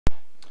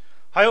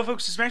Hi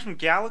folks, it's Max from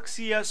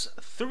Galaxy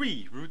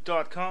S3,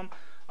 root.com.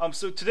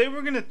 So today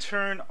we're going to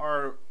turn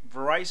our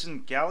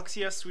Verizon Galaxy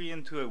S3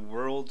 into a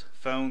world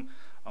phone,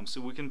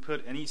 so we can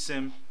put any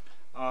SIM.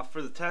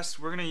 For the test,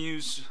 we're going to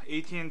use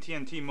AT&T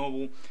and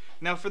T-Mobile.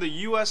 Now for the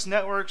US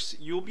networks,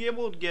 you'll be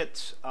able to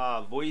get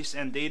voice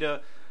and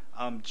data,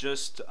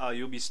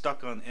 you'll be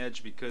stuck on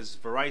edge because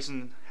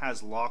Verizon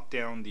has locked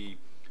down the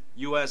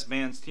US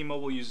bands.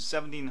 T-Mobile uses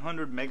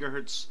 1700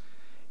 megahertz.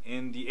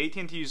 And the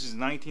AT&T uses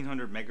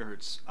 1900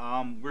 megahertz.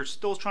 We're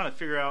still trying to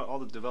figure out, all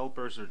the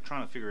developers are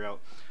trying to figure out,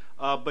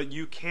 but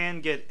you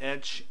can get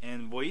edge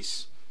and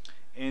voice.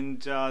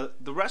 And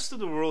the rest of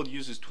the world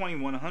uses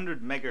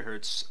 2100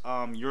 megahertz,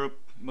 Europe,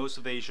 most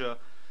of Asia.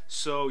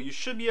 So you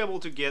should be able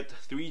to get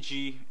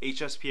 3G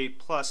HSPA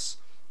plus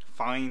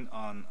fine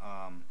on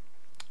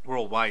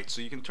worldwide.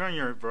 So you can turn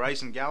your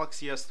Verizon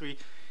Galaxy S3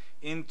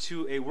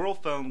 into a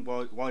world phone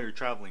while you're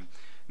traveling.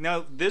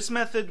 Now this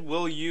method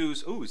will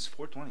use, oh, it's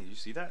 420, did you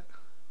see that?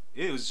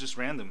 It was just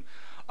random.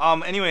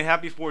 Anyway,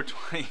 happy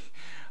 420.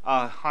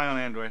 Hi on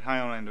Android,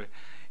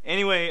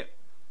 Anyway,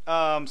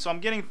 so I'm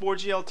getting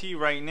 4G LTE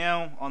right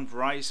now on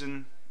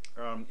Verizon.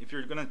 If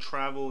you're gonna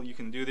travel, you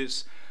can do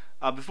this.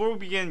 Before we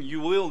begin, you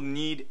will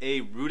need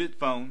a rooted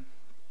phone.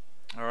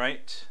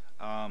 Alright,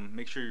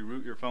 make sure you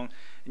root your phone.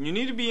 And you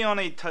need to be on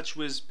a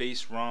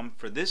Touchwiz-based ROM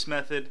for this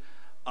method.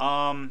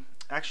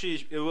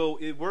 Actually,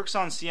 it works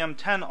on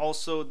CM10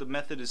 also. The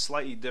method is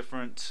slightly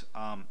different.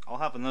 I'll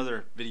have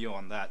another video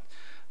on that.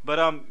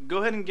 But go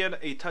ahead and get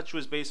a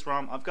Touchwiz-based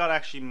ROM. I've got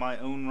actually my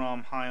own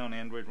ROM, high on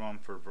Android ROM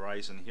for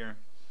Verizon here.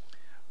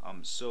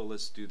 So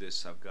let's do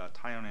this. I've got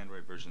high on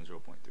Android version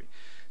 0.3.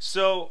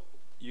 So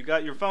you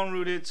got your phone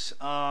rooted.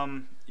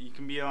 You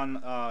can be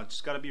on,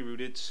 just got to be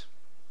rooted,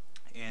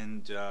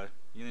 and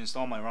you can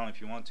install my ROM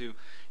if you want to.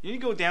 You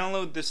need to go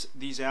download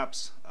these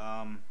apps.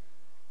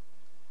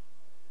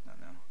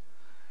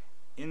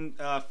 In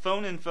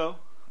phone info,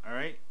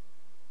 alright,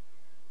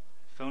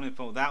 phone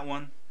info, that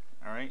one,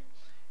 alright,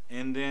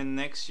 and then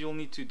next you'll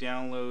need to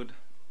download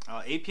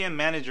Apm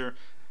Manager.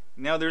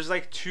 Now there's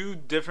like two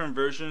different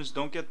versions.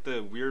 Don't get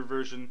the weird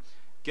version,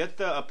 get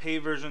the pay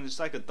version. It's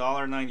like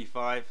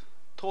 $1.95,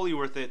 totally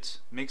worth it,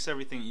 makes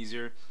everything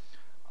easier.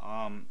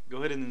 Go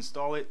ahead and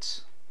install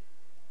it.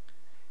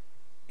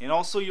 And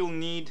also you'll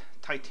need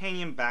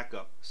Titanium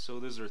backup. So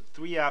those are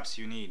three apps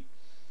you need.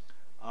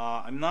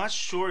 I'm not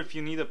sure if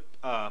you need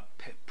a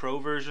Pro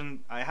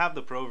version. I have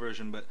the Pro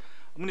version, but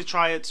I'm going to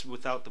try it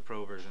without the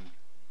Pro version.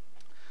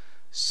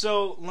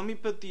 So let me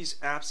put these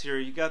apps here.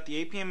 You got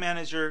the Apm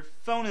Manager,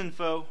 phone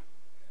info,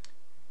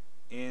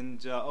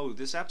 and oh,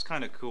 this app's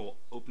kind of cool.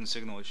 Open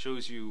Signal. It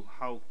shows you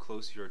how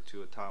close you are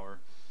to a tower.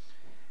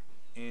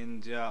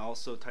 And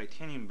also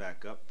Titanium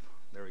backup.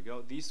 There we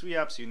go. These three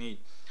apps you need.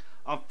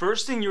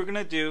 First thing you're going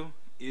to do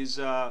is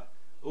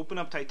open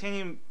up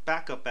Titanium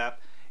backup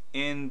app,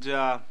 and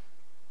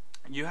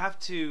you have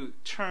to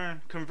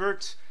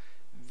convert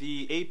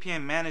the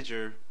Apm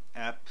Manager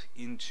app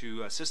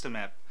into a system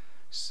app.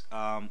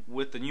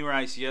 With the newer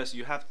ICS,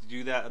 you have to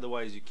do that,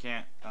 otherwise you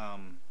can't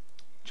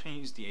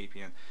change the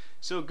APN.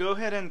 So go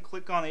ahead and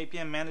click on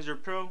Apm Manager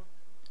Pro,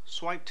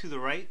 swipe to the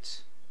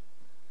right,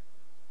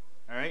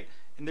 alright,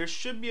 and there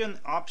should be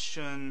an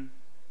option,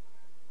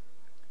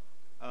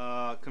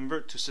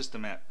 convert to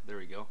system app. There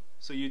we go.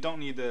 So you don't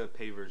need the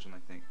pay version, I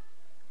think.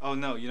 Oh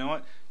no, you know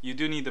what? You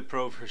do need the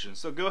Pro version.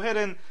 So go ahead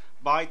and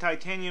buy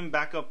Titanium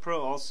Backup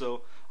Pro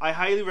also. I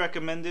highly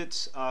recommend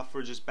it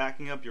for just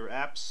backing up your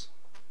apps.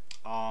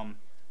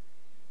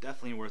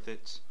 Definitely worth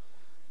it.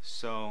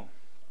 So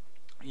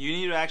you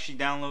need to actually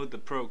download the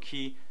Pro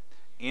key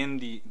and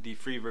the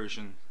free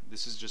version.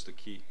 This is just a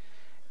key.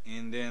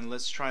 And then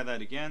let's try that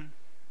again.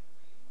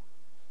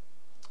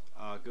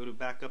 Go to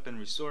Backup and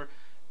Restore,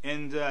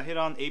 and hit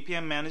on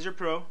Apm Manager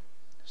Pro,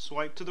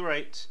 swipe to the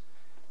right,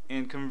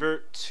 and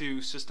convert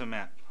to system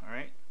app.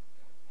 Alright,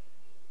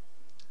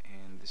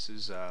 and this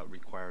is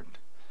required.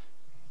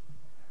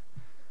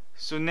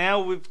 So now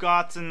we've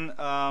gotten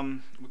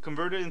we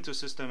converted into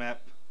system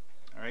app.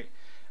 Alright,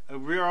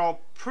 we're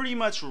all pretty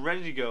much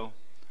ready to go.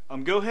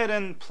 Go ahead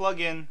and plug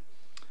in.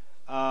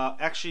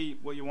 Actually,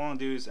 what you want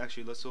to do is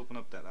let's open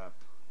up that app.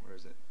 Where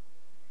is it?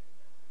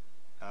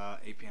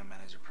 Apm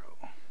Manager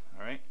Pro.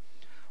 Alright,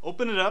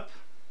 open it up,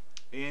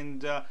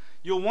 and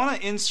you'll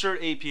want to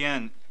insert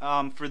APN.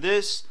 For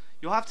this,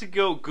 you'll have to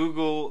go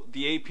Google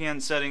the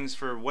APN settings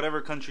for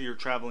whatever country you're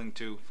traveling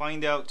to.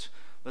 Find out,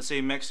 let's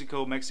say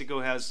Mexico. Mexico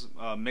has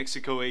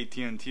Mexico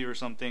AT&T or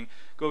something.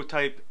 Go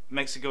type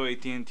Mexico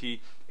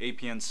AT&T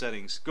APN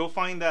settings. Go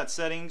find that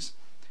settings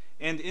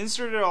and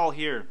insert it all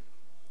here.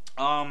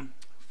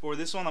 For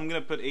this one, I'm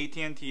going to put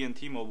AT&T and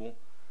T-Mobile.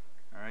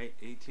 Alright,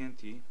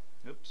 AT&T.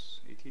 Oops,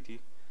 AT&T.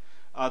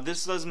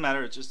 This doesn't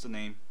matter, it's just a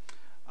name.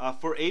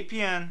 For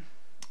APN,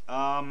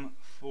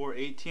 for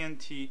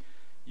AT&T,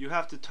 you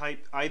have to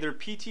type either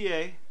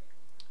PTA,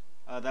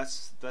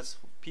 that's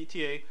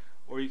PTA,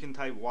 or you can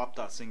type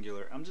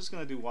WAP.singular. I'm just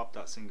going to do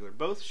WAP.singular.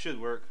 Both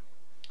should work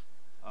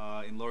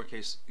in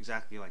lowercase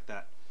exactly like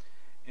that.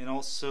 And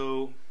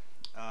also,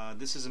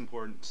 this is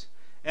important,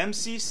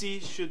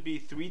 MCC should be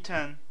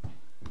 310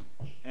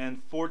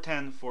 and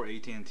 410 for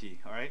AT&T.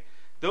 All right,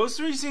 those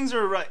three things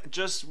are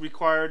just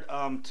required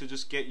to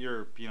just get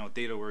your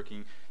data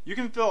working. You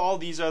can fill all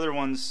these other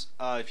ones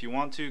if you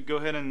want to. Go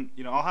ahead and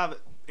I'll have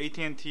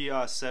AT&T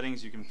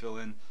settings you can fill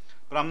in,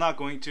 but I'm not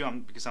going to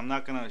because I'm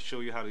not going to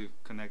show you how to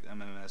connect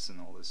MMS and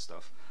all this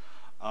stuff.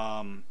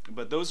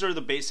 But those are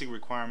the basic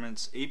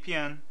requirements: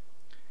 APN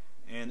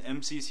and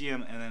MCC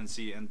and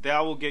NNC, and that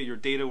will get your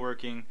data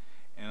working.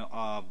 And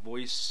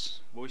voice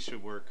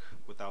should work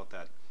without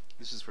that.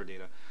 This is for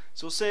data.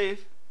 So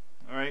save.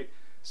 All right.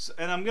 So,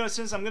 and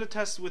since I'm gonna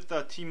test with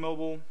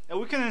T-Mobile, and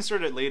we can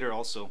insert it later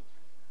also.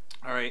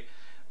 All right.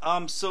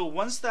 So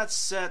once that's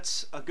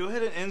set, go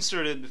ahead and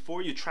insert it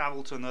before you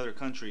travel to another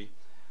country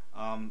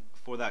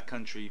for that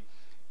country.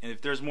 And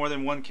if there's more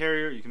than one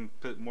carrier, you can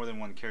put more than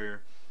one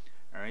carrier.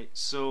 All right.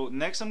 So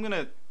next, I'm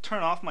gonna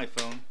turn off my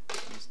phone.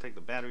 Let's take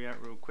the battery out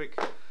real quick.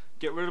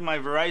 Get rid of my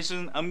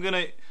Verizon. I'm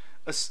gonna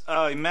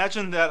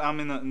imagine that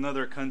I'm in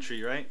another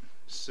country, right?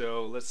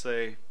 So let's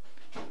say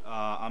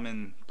I'm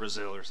in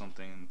Brazil or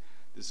something.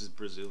 This is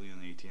Brazilian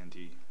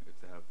AT&T, if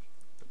they have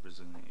the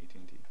Brazilian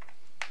AT&T.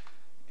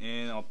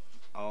 And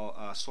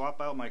I'll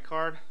swap out my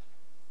card.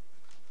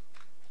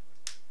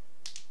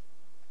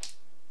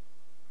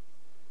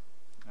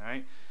 All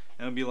right,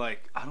 and it'll be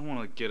like, I don't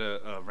want to get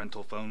a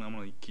rental phone. I'm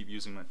gonna keep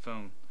using my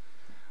phone.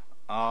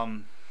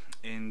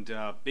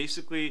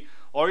 Basically,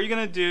 all you're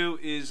gonna do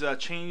is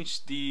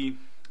change the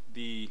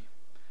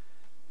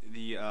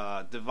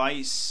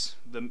device,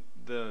 the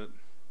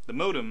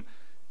modem,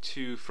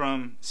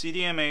 from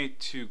CDMA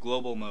to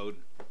global mode,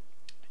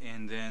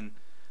 and then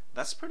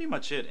that's pretty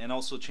much it. And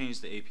also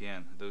change the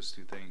APN, those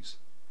two things.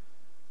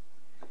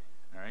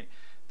 Alright,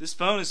 this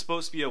phone is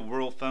supposed to be a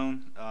world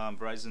phone.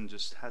 Verizon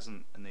just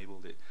hasn't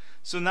enabled it.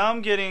 So now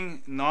I'm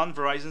getting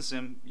non-Verizon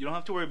SIM. You don't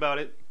have to worry about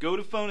it. Go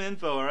to phone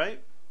info,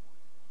 alright?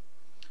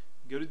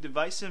 Go to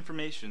device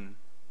information.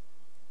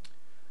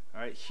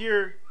 Alright,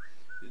 here,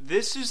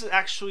 this is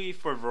actually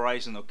for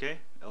Verizon, okay?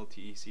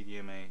 LTE,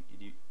 CDMA,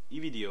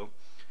 EVDO.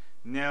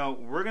 Now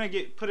we're gonna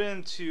put it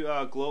into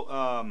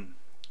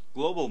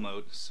global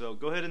mode. So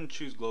go ahead and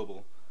choose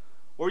global,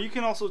 or you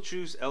can also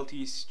choose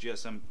LTE,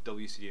 GSM,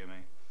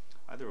 WCDMA,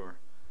 either or.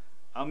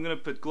 I'm gonna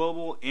put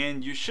global,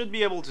 and you should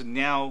be able to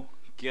now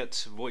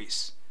get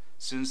voice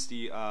since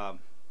the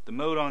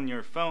mode on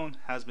your phone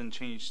has been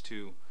changed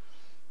to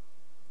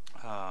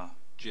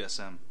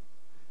GSM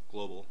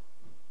global.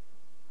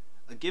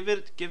 Give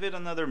it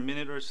another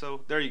minute or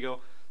so. There you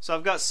go. So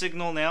I've got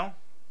signal now,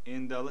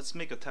 and let's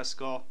make a test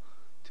call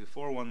to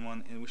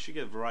 411, and we should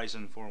get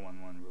Verizon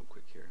 411 real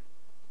quick here.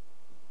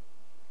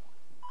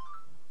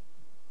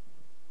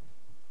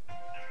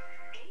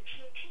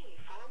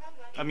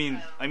 I mean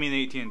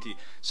AT&T.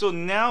 So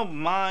now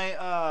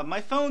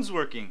my phone's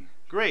working.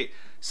 Great.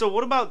 So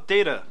what about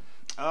data?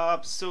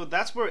 So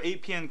that's where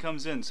APN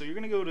comes in. So you're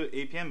gonna go to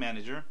Apm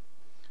Manager,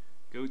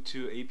 go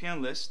to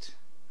APN list,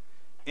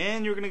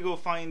 and you're gonna go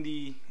find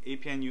the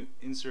APN you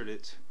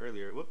inserted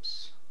earlier.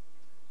 Whoops.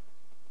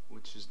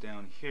 Which is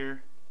down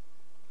here.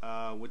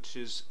 Which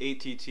is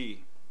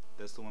ATT.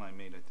 That's the one I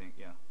made, I think.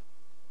 Yeah.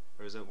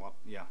 Or is that what?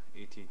 Yeah,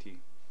 ATT.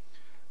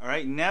 All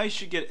right. Now you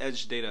should get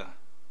edge data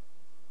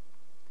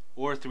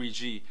or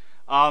 3G.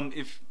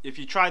 If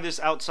you try this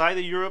outside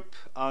of Europe,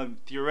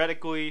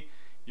 theoretically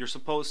you're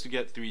supposed to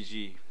get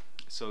 3G.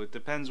 So it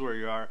depends where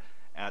you are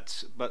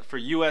at. But for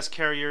US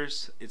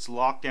carriers, it's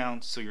locked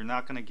down, so you're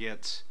not going to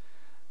get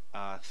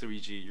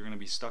 3G. You're going to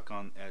be stuck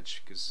on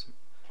edge because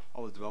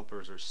all the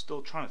developers are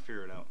still trying to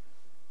figure it out.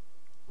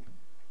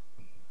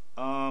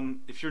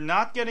 If you're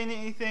not getting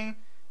anything,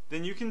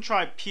 then you can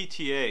try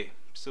PTA.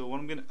 So what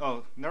I'm gonna,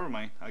 oh, never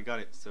mind, I got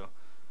it. So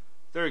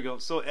there you go.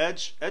 So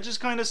edge is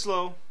kind of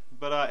slow,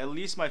 but at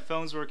least my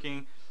phone's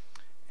working.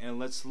 And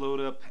let's load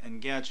up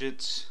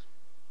Engadget.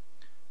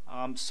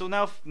 So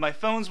now my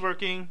phone's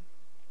working,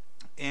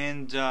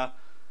 and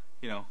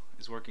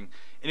it's working.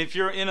 And if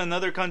you're in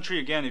another country,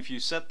 again, if you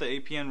set the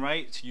APN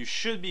right, you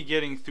should be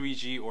getting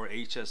 3G or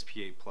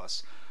HSPA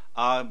plus.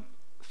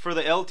 For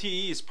the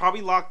LTE, it's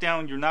probably locked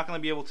down. You're not going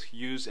to be able to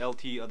use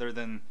LTE other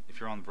than if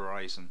you're on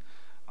Verizon.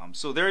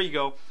 So there you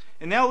go.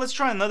 And now let's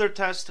try another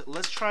test.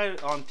 Let's try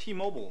it on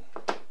T-Mobile.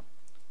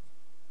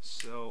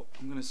 So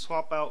I'm going to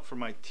swap out for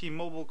my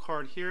T-Mobile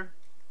card here.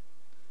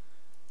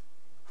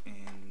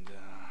 And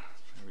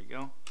there we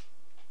go.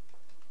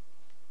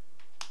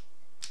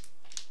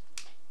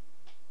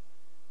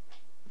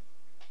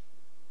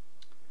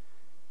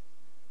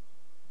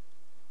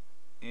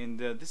 And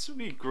this would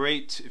be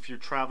great if you're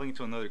traveling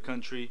to another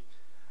country.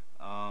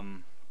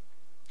 You'll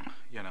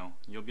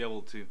be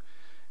able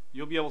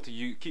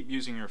to keep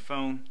using your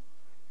phone,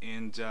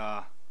 and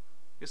I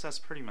guess that's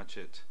pretty much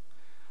it.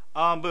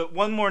 But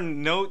one more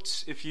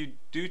note: if you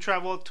do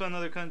travel to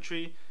another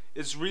country,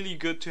 it's really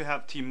good to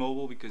have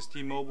T-Mobile, because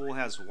T-Mobile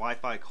has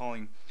Wi-Fi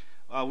calling,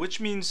 which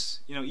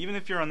means even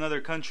if you're in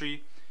another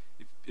country,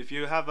 if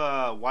you have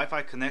a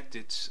Wi-Fi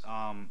connected,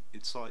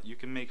 it's like you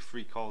can make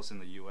free calls in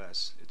the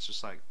U.S. It's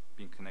just like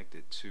being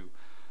connected to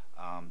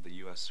the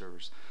US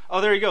servers. Oh,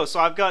 there you go. So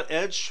I've got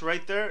Edge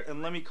right there,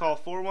 and let me call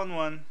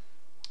 411.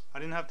 I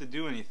didn't have to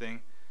do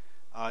anything.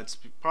 It's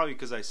probably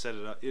because I set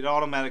it up. It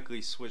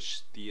automatically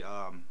switched the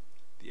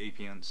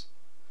APNs.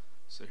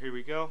 So here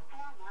we go.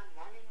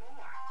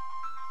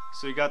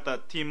 So you got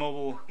that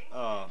T-Mobile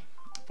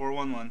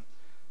 411.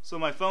 So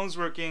my phone's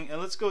working, and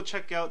let's go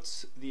check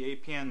out the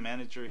Apn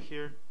Manager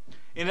here.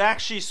 It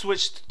actually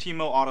switched to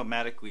T-Mo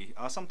automatically.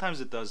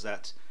 Sometimes it does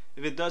that.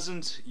 If it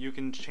doesn't, you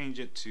can change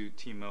it to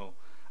T-Mo.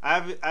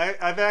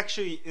 I've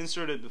actually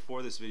inserted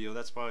before this video.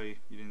 That's probably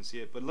you didn't see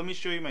it. But let me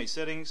show you my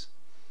settings.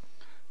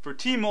 For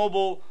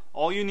T-Mobile,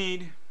 all you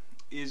need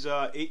is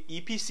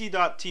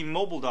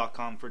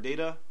epc.tmobile.com for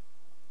data,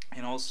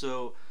 and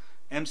also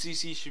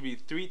MCC should be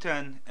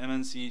 310,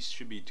 MNC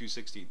should be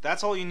 260.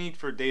 That's all you need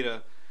for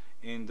data,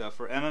 and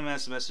for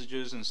MMS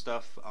messages and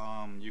stuff,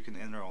 you can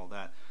enter all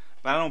that.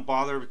 But I don't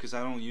bother because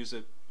I don't use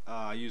it.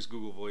 I use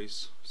Google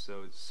Voice,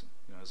 so it's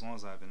as long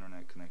as I have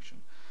internet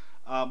connection.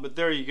 But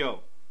there you go.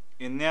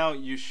 And now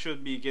you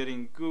should be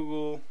getting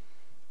Google,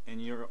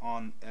 and you're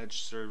on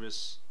Edge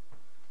service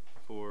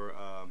for.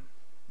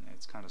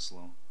 It's kind of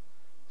slow,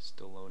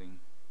 still loading.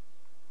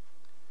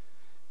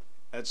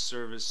 Edge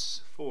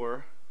service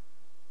for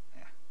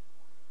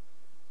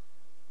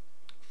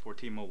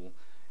T-Mobile.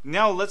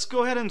 Now let's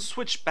go ahead and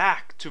switch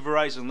back to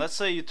Verizon. Let's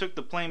say you took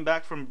the plane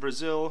back from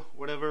Brazil,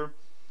 whatever,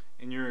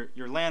 and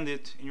you're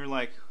landed, and you're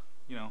like,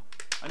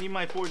 I need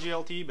my 4G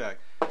LTE back.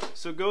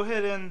 So go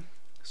ahead and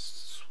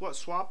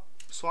swap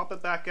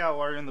it back out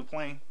while you're in the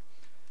plane,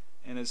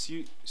 and as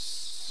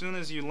soon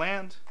as you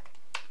land,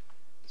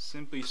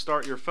 simply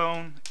start your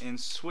phone and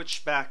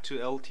switch back to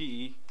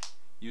LTE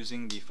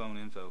using the phone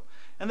info,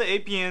 and the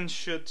APN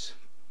should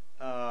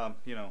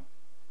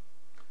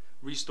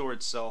restore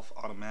itself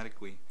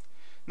automatically.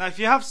 Now if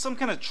you have some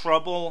kind of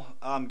trouble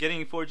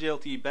getting 4G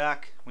LTE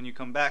back when you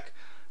come back,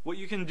 what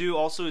you can do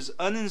also is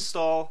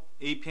uninstall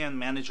Apn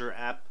Manager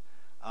App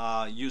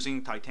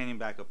using Titanium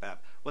Backup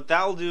App. What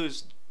that will do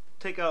is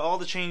take out all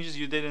the changes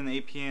you did in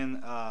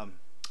Apn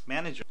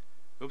Manager.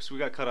 Oops, we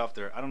got cut off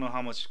there. I don't know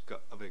how much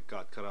of it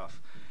got cut off.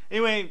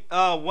 Anyway,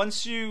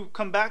 once you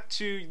come back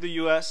to the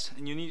US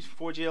and you need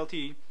 4G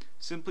LTE,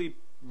 simply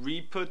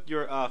re-put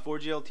your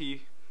 4G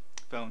LTE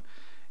phone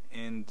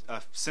and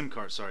SIM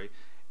card,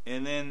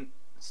 and then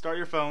start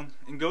your phone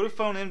and go to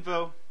phone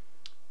info,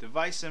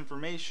 device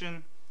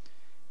information,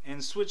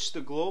 and switch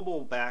the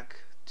global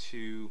back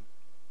to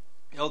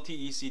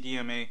LTE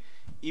CDMA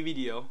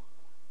EVDO,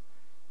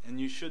 and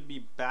you should be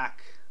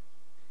back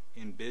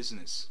in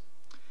business.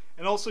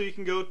 And also you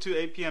can go to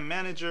Apm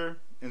Manager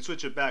and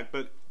switch it back,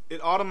 but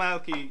it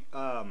automatically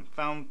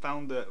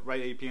found the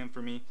right APN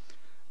for me.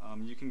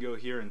 You can go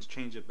here and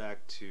change it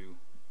back to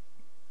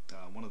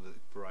one of the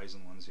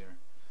Verizon ones here.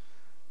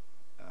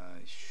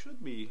 It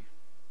should be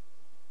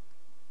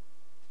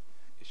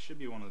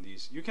one of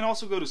these. You can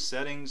also go to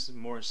settings,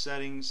 more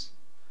settings,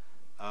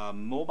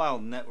 mobile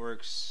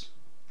networks,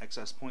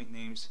 access point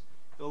names.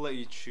 It'll let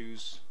you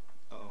choose.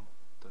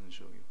 Doesn't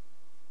show you.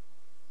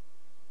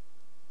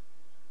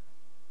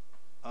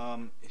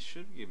 It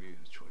should give you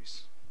a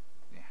choice.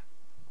 Yeah,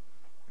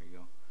 there you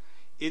go.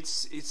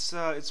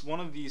 It's one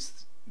of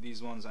these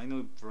ones. I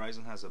know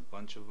Verizon has a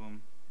bunch of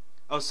them.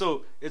 Oh,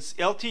 so it's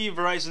LTE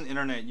Verizon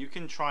Internet. You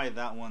can try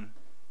that one.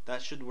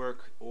 That should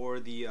work, or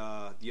the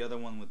other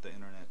one with the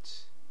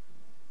internet.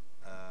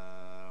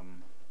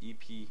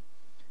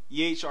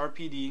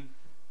 EHRPD.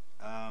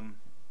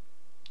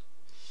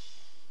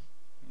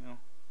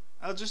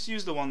 I'll just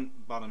use the one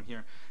bottom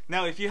here.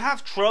 Now, if you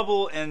have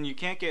trouble and you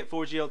can't get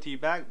 4G LTE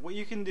back, what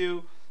you can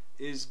do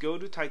is go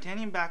to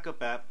Titanium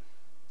Backup App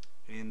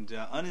and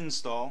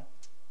uninstall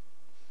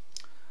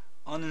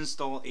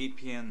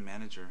Apn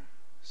Manager.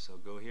 So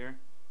go here,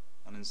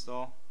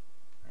 uninstall.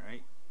 All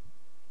right.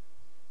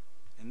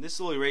 And this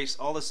will erase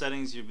all the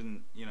settings you've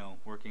been,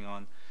 working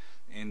on,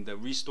 and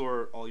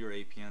restore all your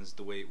APNs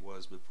the way it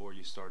was before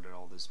you started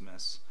all this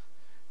mess.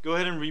 Go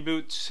ahead and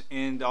reboot,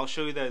 and I'll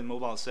show you that in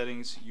mobile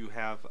settings you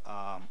have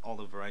all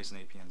the Verizon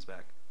APNs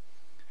back.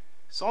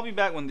 So I'll be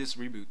back when this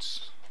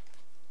reboots.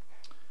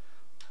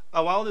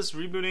 While this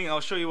rebooting,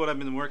 I'll show you what I've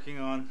been working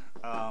on.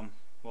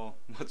 Well,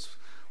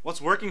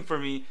 what's working for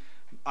me.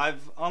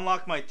 I've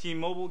unlocked my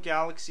T-Mobile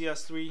Galaxy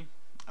S3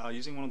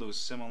 using one of those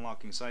SIM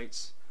unlocking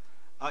sites.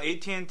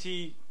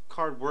 AT&T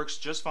card works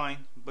just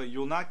fine, but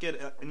you'll not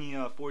get any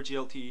 4G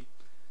LTE.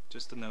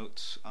 Just a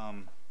note.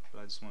 But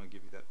I just want to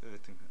give you that. I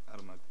think out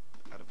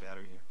of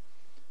battery here.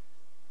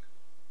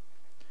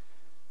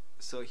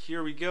 So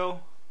here we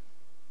go,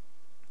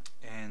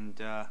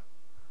 and I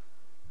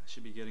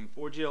should be getting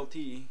 4G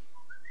LTE.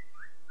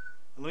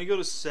 Let me go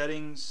to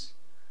settings,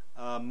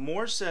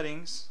 more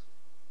settings,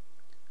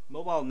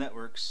 mobile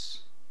networks,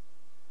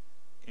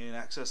 and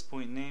access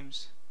point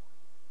names.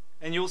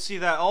 And you'll see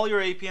that all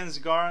your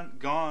APNs are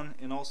gone,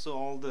 and also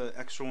all the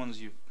extra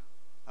ones you've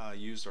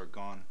used are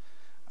gone.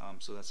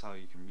 So that's how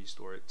you can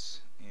restore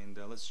it. And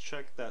let's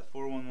check that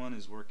 411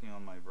 is working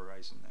on my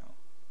Verizon now.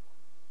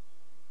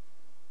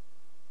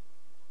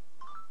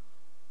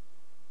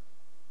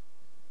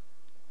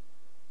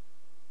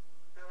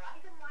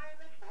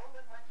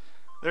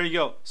 There you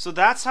go. So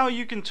that's how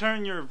you can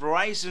turn your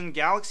Verizon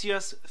Galaxy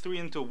S3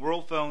 into a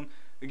world phone.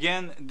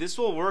 Again, this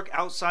will work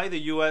outside the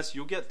US.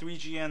 You'll get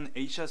 3G and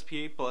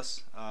HSPA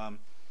plus.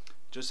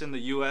 Just in the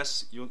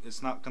US,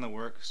 it's not gonna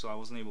work, so I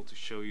wasn't able to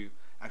show you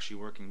actually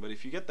working. But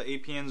if you get the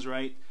APNs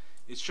right,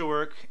 it should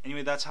work.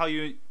 Anyway, that's how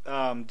you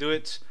do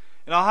it.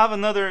 And I'll have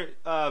another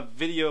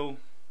video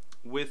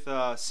with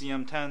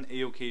CM10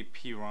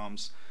 AOKP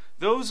ROMs.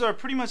 Those are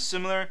pretty much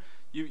similar.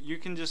 You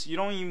can just, you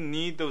don't even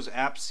need those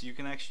apps. You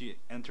can actually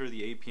enter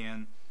the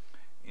APN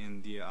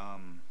in the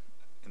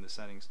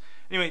settings.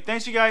 Anyway,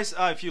 thanks you guys.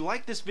 If you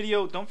like this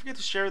video, don't forget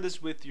to share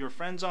this with your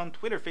friends on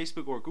Twitter,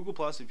 Facebook, or Google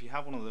Plus if you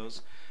have one of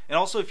those. And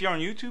also, if you're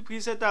on YouTube,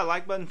 please hit that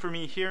like button for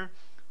me here,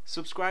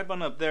 subscribe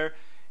button up there,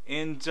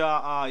 and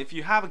if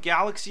you have a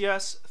Galaxy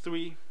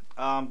S3,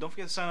 don't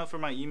forget to sign up for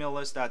my email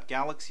list at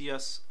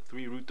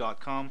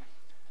galaxys3root.com.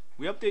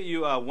 We update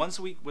you once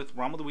a week with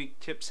ROM of the Week,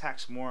 tips,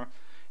 hacks, more.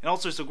 And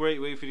also, it's a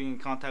great way for you to get in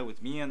contact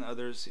with me and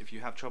others if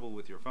you have trouble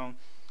with your phone.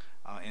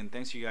 And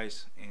thanks you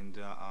guys. And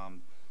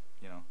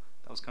you know,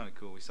 that was kind of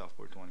cool. We saw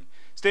 420.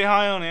 Stay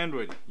high on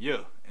Android,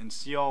 yeah. And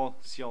see y'all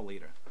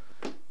later.